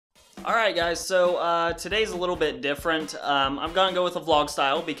Alright guys, so today's a little bit different. I'm gonna go with a vlog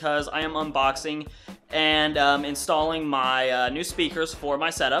style because I am unboxing and installing my new speakers for my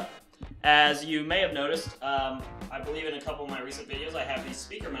setup. As you may have noticed, I believe in a couple of my recent videos I have these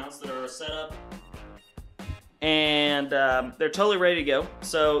speaker mounts that are set up and they're totally ready to go.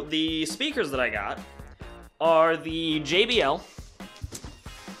 So the speakers that I got are the JBL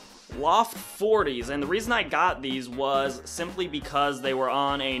Loft 40s, and the reason I got these was simply because they were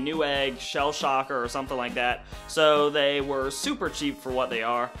on a Newegg shell shocker or something like that, so they were super cheap for what they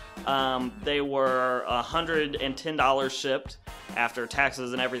are. They were $110 shipped after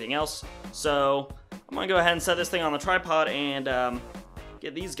taxes and everything else, so I'm gonna go ahead and set this thing on the tripod and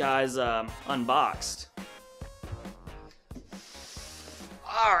get these guys unboxed.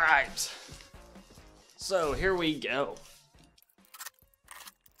 Alright, so here we go.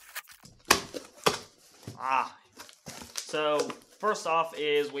 So first off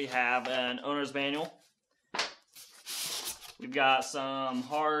is we have an owner's manual. We've got some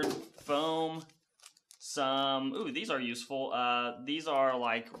hard foam, some, ooh, these are useful. These are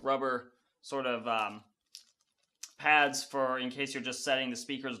like rubber sort of pads for in case you're just setting the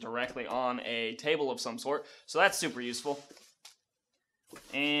speakers directly on a table of some sort. So that's super useful.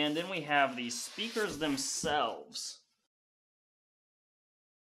 And then we have the speakers themselves.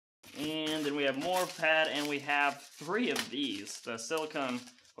 And then we have more pad, and we have 3 of these, the silicone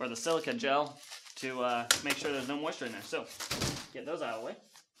or the silica gel, to make sure there's no moisture in there. So get those out of the way.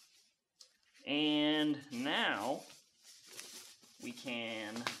 And now we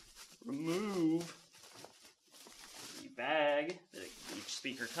can remove the bag that each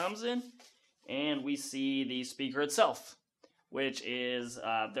speaker comes in, and we see the speaker itself, which is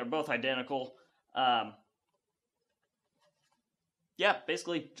they're both identical. Yeah,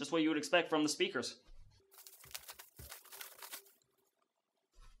 basically just what you would expect from the speakers.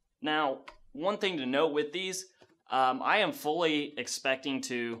 Now, one thing to note with these, I am fully expecting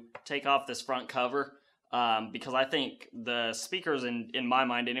to take off this front cover because I think the speakers, in my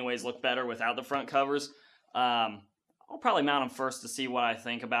mind anyways, look better without the front covers. I'll probably mount them first to see what I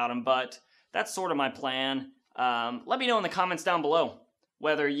think about them, but that's sort of my plan. Let me know in the comments down below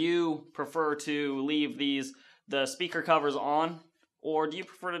whether you prefer to leave the speaker covers on, or do you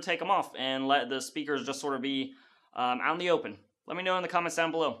prefer to take them off and let the speakers just sort of be out in the open? Let me know in the comments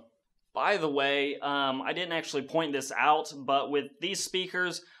down below. By the way, I didn't actually point this out, but with these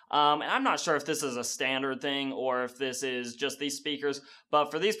speakers, and I'm not sure if this is a standard thing or if this is just these speakers,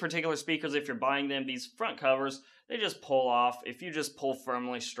 but for these particular speakers, if you're buying them, these front covers, they just pull off. If you just pull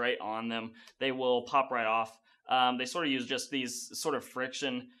firmly straight on them, they will pop right off. They sort of use just these sort of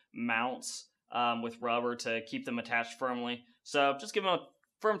friction mounts with rubber to keep them attached firmly. So just give them a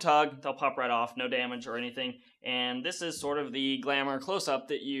firm tug, they'll pop right off, no damage or anything. And this is sort of the glamour close-up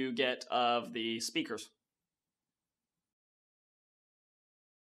that you get of the speakers.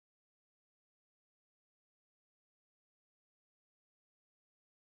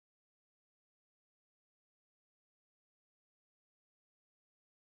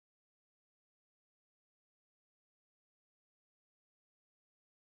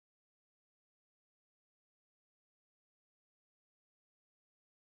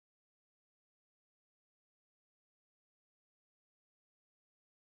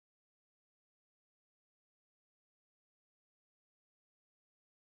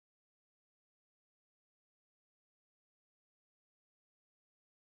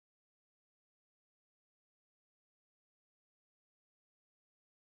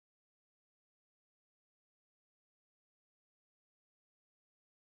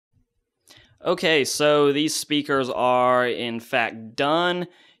 Okay, so these speakers are in fact done.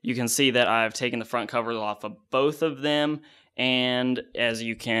 You can see that I've taken the front covers off of both of them, and as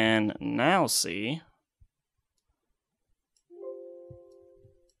you can now see,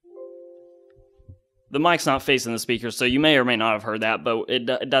 the mic's not facing the speakers, so you may or may not have heard that, but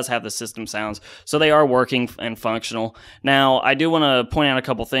it does have the system sounds. So they are working and functional. Now, I do want to point out a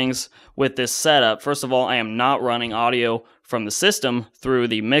couple things with this setup. First of all, I am not running audio from the system through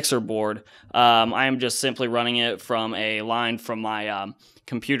the mixer board. I am just simply running it from a line from my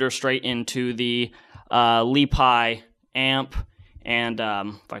computer straight into the LiPi amp. And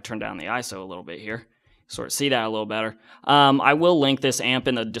if I turn down the ISO a little bit here, sort of see that a little better. I will link this amp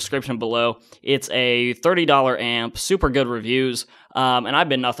in the description below. It's a $30 amp, super good reviews, and I've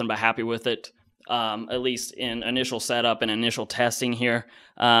been nothing but happy with it, at least in initial setup and initial testing here.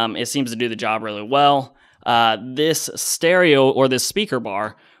 It seems to do the job really well. This stereo, or this speaker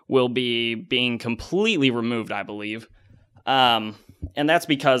bar, will be being completely removed, I believe. And that's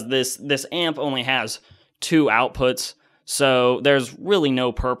because this amp only has 2 outputs. So there's really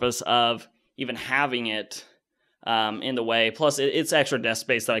no purpose of even having it in the way. Plus, it's extra desk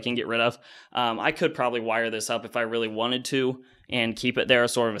space that I can get rid of. I could probably wire this up if I really wanted to and keep it there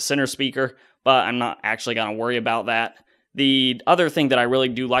as sort of a center speaker, but I'm not actually going to worry about that. The other thing that I really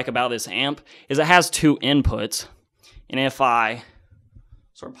do like about this amp is it has 2 inputs. And if I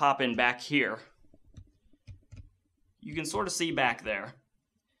sort of pop in back here, you can sort of see back there.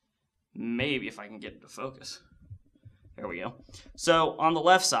 Maybe if I can get it to focus. There we go. So on the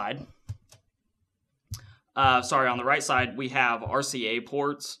left side, on the right side, we have RCA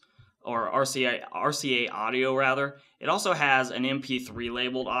ports, or RCA audio rather. It also has an MP3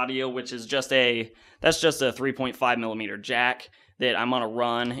 labeled audio, which is just a 3.5 millimeter jack that I'm gonna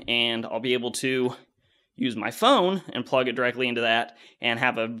run, and I'll be able to use my phone and plug it directly into that and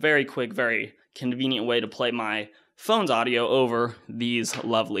have a very quick, very convenient way to play my phone's audio over these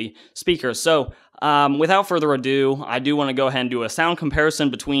lovely speakers. So without further ado, I do want to go ahead and do a sound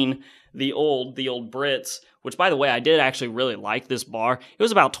comparison between the old Britz, which, by the way, I did actually really like this bar. It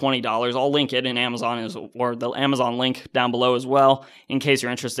was about $20. I'll link it in Amazon, or the Amazon link down below as well, in case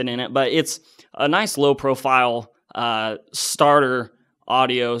you're interested in it. But it's a nice low-profile starter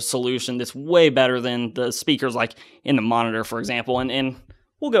audio solution that's way better than the speakers like in the monitor, for example. And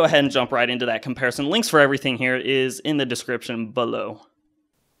we'll go ahead and jump right into that comparison. Links for everything here is in the description below.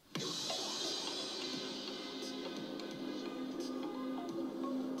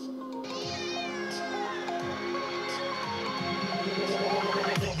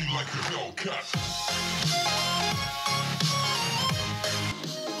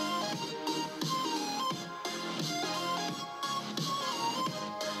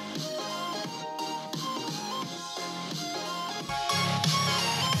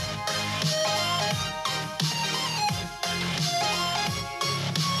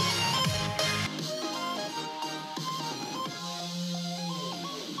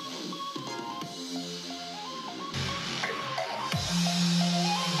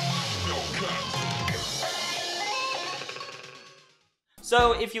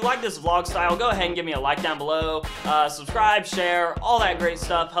 So if you like this vlog style, go ahead and give me a like down below, subscribe, share, all that great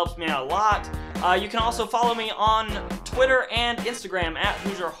stuff helps me out a lot. You can also follow me on Twitter and Instagram at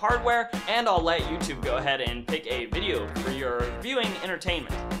Hoosier Hardware, and I'll let YouTube go ahead and pick a video for your viewing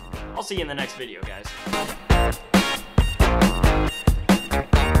entertainment. I'll see you in the next video, guys.